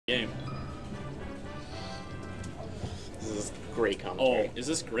great commentary. Oh, is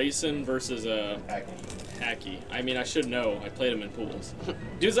this Gracen versus Hacky? I mean, I should know. I played him in pools.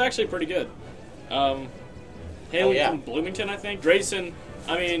 Dude's actually pretty good. Haley from Bloomington, I think. Gracen,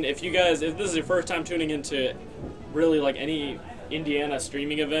 I mean, if this is your first time tuning into really like any Indiana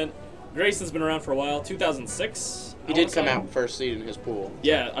streaming event, Gracen's been around for a while. 2006. He did come out first seed in his pool.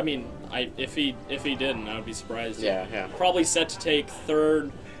 Yeah, I mean, if he didn't, I would be surprised. Yeah. Probably set to take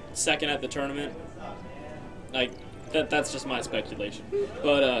third, second at the tournament. Like that's just my speculation.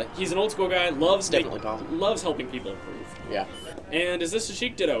 But he's an old school guy. Loves helping people improve. Yeah. And is this a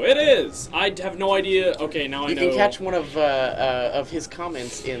Sheik Ditto? It is. I have no idea. Okay, now I know. You can catch one of his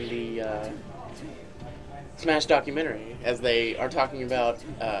comments in the Smash documentary as they are talking about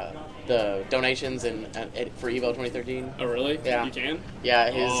the donations for Evo 2013. Oh, really? Yeah. You can?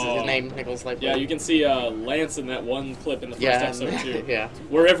 Yeah, his name, Nicholas Light. Yeah, you can see Lance in that one clip in the first episode, too. Yeah.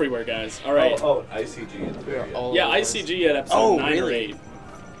 We're everywhere, guys. All right. Oh, ICG. Yeah, ICG at episode 9 or 8.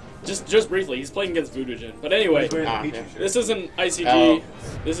 Just briefly, he's playing against Voodoo. But anyway, this isn't ICG. Oh.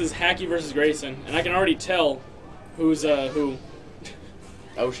 This is Hacky versus Gracen, and I can already tell who's who.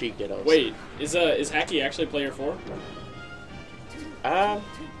 Oh, Sheik Dittos. Wait, is Hacky actually player 4?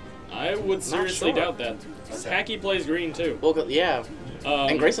 I would seriously doubt that. Hacky plays green too. Well, yeah.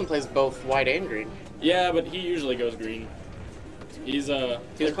 And Gracen plays both white and green. Yeah, but he usually goes green. He was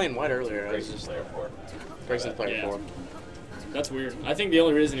playing white earlier. Gracen's player 4. Gracen's player 4. That's weird. I think the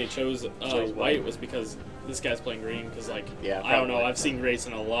only reason he chose white was because this guy's playing green. Because I don't know. I've seen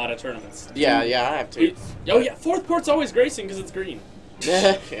Gracen a lot of tournaments. Yeah, I have too. Fourth port's always Gracen because it's green.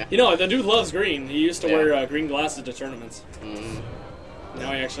 Yeah. You know, the dude loves green. He used to wear green glasses to tournaments.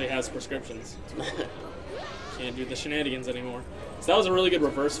 Now he actually has prescriptions. Can't do the shenanigans anymore. So that was a really good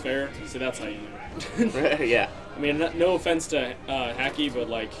reverse fair. See, that's how you know. Yeah. I mean, no offense to Hacky, but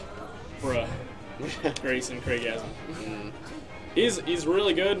like, bruh, Gracen, Craigasm. He's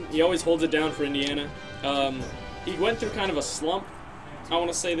really good. He always holds it down for Indiana. He went through kind of a slump, I want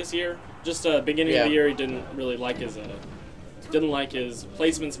to say, this year. Just beginning of the year, he didn't really like his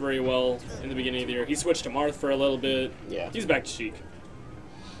placements very well in the beginning of the year. He switched to Marth for a little bit. Yeah. He's back to Sheik.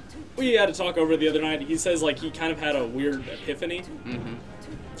 We had a talk over the other night. He says like he kind of had a weird epiphany, and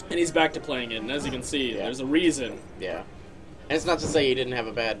he's back to playing it. And as you can see, there's a reason. Yeah. And it's not to say he didn't have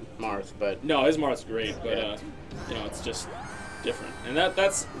a bad Marth, but no, his Marth's great, but you know, it's just different. And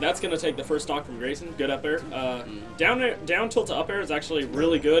that's gonna take the first stock from Gracen. Good up air. Down tilt to up air is actually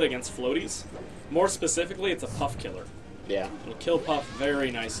really good against floaties. More specifically, it's a puff killer. Yeah. It'll kill Puff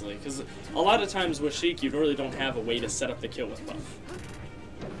very nicely, because a lot of times with Sheik, you really don't have a way to set up the kill with Puff.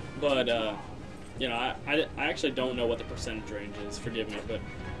 But, you know, I actually don't know what the percentage range is, forgive me, but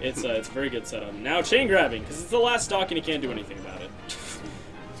it's a very good setup. Now chain grabbing, because it's the last stock and you can't do anything about it.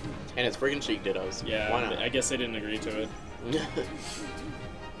 And it's friggin' Sheik Dittos. Yeah, why not? I guess they didn't agree to it.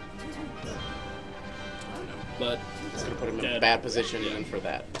 But it's going to put him in a bad position even for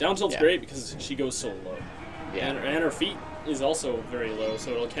that. Down tilt's great because she goes so low. Yeah. And her feet is also very low,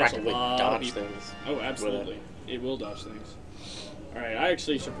 so it'll catch a lot dodge of people. things. Oh, absolutely. It will dodge things. Alright, I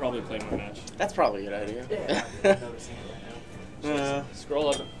actually should probably play my match. That's probably a good idea. Yeah. Scroll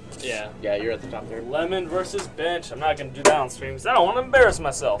up. Yeah. Yeah, you're at the top there. Lemon versus Bench. I'm not going to do that on stream because I don't want to embarrass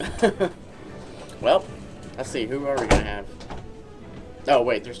myself. Well, let's see. Who are we going to have? Oh,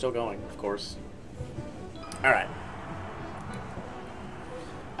 wait. They're still going, of course. Alright.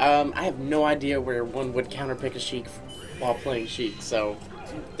 I have no idea where one would counterpick a Sheik while playing Sheik, so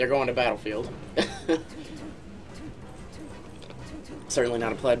they're going to Battlefield. Certainly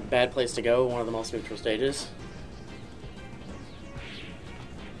not a bad place to go, one of the most neutral stages.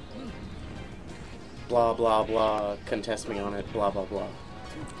 Blah, blah, blah, contest me on it, blah, blah, blah.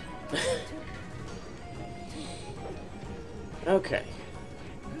 Okay.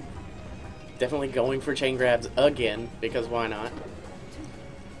 Definitely going for chain grabs again, because why not?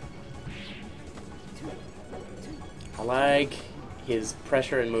 I like his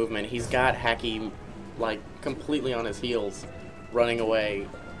pressure and movement. He's got Hacky, like, completely on his heels, running away,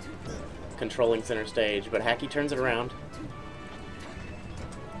 controlling center stage, but Hacky turns it around.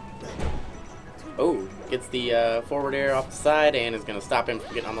 Oh, gets the forward air off the side and is going to stop him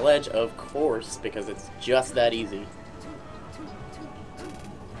from getting on the ledge, of course, because it's just that easy.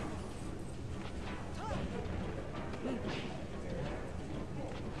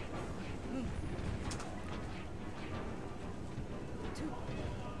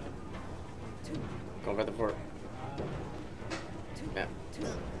 Going for the forward. Yeah.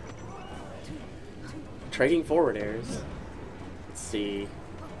 Trading forward airs. Let's see.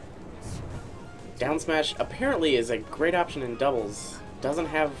 Down smash apparently is a great option in doubles. Doesn't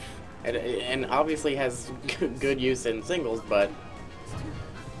have And obviously has good use in singles, but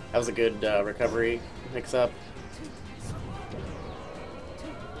that was a good recovery mix-up.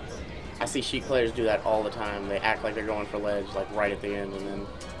 I see Sheik players do that all the time. They act like they're going for ledge, like right at the end, and then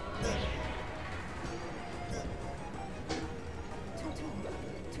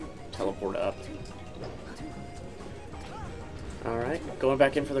teleport up. Alright, going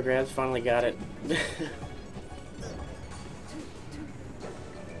back in for the grabs, finally got it.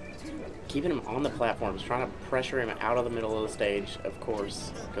 Keeping him on the platforms, trying to pressure him out of the middle of the stage, of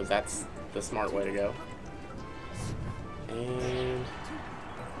course, because that's the smart way to go. And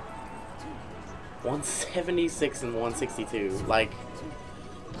 176 and 162. Like,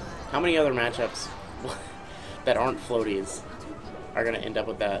 how many other matchups that aren't floaties are going to end up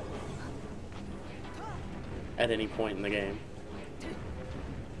with that at any point in the game?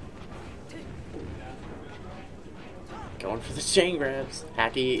 Going for the chain grabs.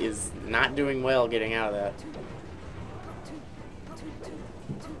 Hacky is not doing well getting out of that.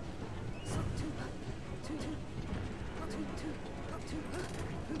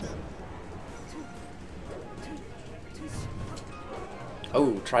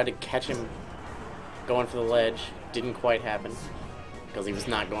 Oh, tried to catch him going for the ledge. Didn't quite happen because he was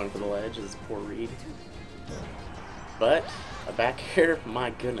not going for the ledge. His poor read. But a back air, my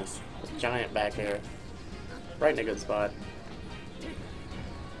goodness. A giant back air. Right in a good spot.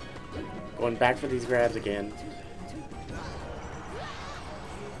 Going back for these grabs again.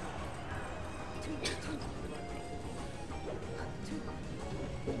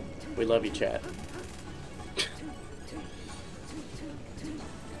 We love you, chat.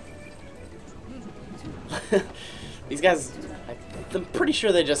 These guys, I'm pretty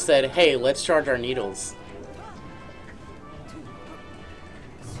sure they just said, hey, let's charge our needles.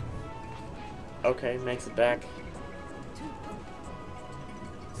 Okay, makes it back.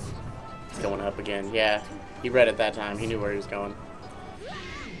 It's going up again. Yeah, he read it that time. He knew where he was going.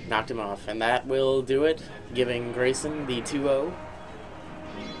 Knocked him off. And that will do it, giving Gracen the 2-0.